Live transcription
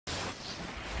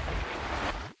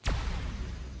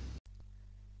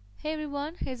Hey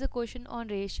everyone, here's a question on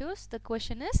ratios. The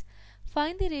question is,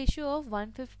 find the ratio of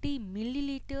 150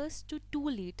 milliliters to 2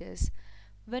 liters.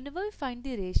 Whenever we find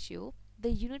the ratio,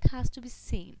 the unit has to be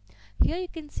same. Here you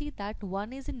can see that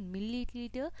one is in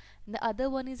milliliter and the other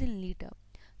one is in liter.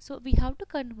 So we have to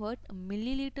convert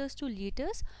milliliters to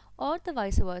liters or the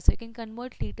vice versa. You can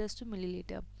convert liters to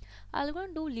milliliter. I'm going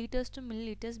to do liters to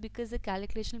milliliters because the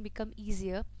calculation will become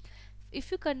easier. If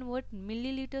you convert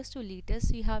milliliters to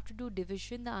liters, you have to do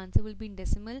division. The answer will be in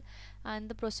decimal and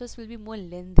the process will be more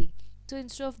lengthy. So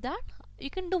instead of that, you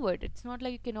can do it. It's not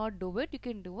like you cannot do it, you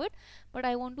can do it, but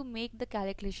I want to make the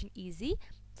calculation easy,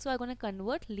 so I'm going to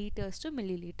convert liters to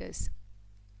milliliters.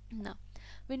 Now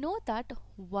we know that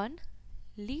 1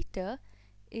 liter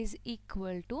is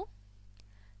equal to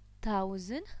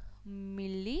 1000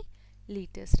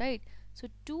 milliliters, right? So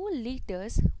 2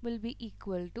 liters will be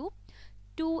equal to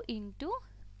 2 into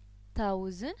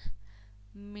 1000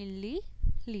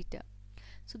 milliliter.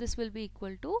 So this will be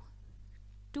equal to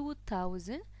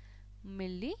 2000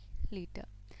 milliliter.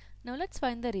 Now let's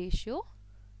find the ratio.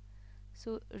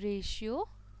 So ratio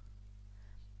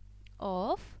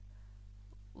of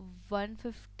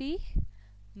 150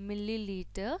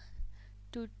 milliliter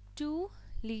to 2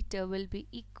 liter will be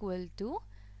equal to,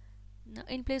 now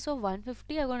in place of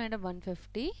 150 I'm going to add a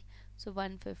 150. So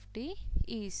 150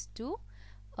 is to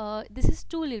this is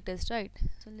 2 liters, right?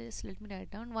 So let me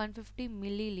write down 150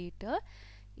 milliliter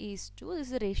is to, this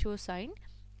is the ratio sign,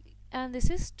 and this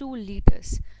is 2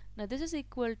 liters. Now this is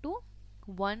equal to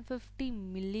 150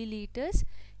 milliliters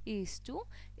is to,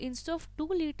 instead of 2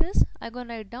 liters I'm going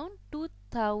to write down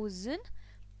 2000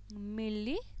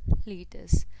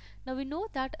 milliliters. Now we know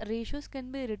that ratios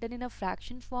can be written in a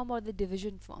fraction form or the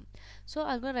division form. So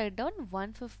I'm going to write down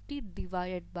 150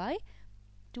 divided by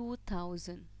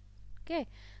 2000. Okay,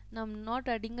 now I'm not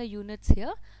adding a units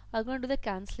here. I'm going to do the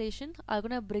cancellation. I'm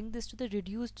going to bring this to the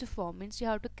reduced form, means you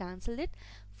have to cancel it,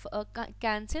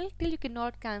 cancel till you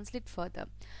cannot cancel it further.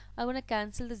 I'm going to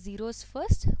cancel the zeros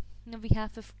first. Now we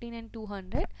have 15 and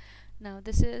 200. Now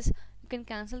this is, you can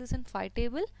cancel this in 5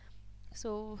 table.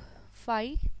 So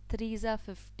 5 3s are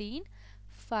 15,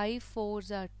 5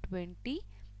 4s are 20,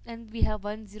 and we have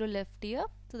 1 0 left here,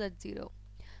 so that's 0.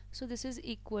 So this is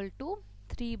equal to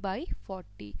 3 by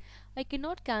 40. I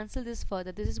cannot cancel this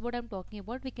further. This is what I'm talking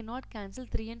about. We cannot cancel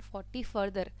 3 and 40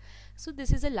 further. So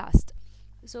this is the last.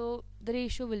 So the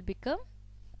ratio will become,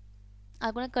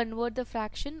 I'm going to convert the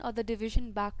fraction or the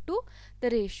division back to the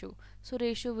ratio. So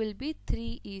ratio will be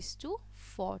 3 is to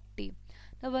 40.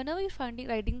 Now whenever you're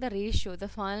writing the ratio, the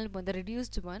final one, the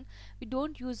reduced one, we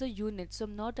don't use a unit. So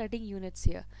I'm not adding units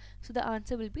here. So the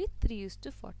answer will be 3 is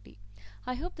to 40.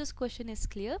 I hope this question is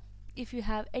clear. If you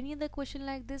have any other question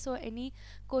like this or any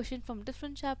question from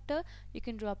different chapter, you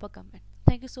can drop a comment.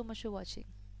 Thank you so much for watching.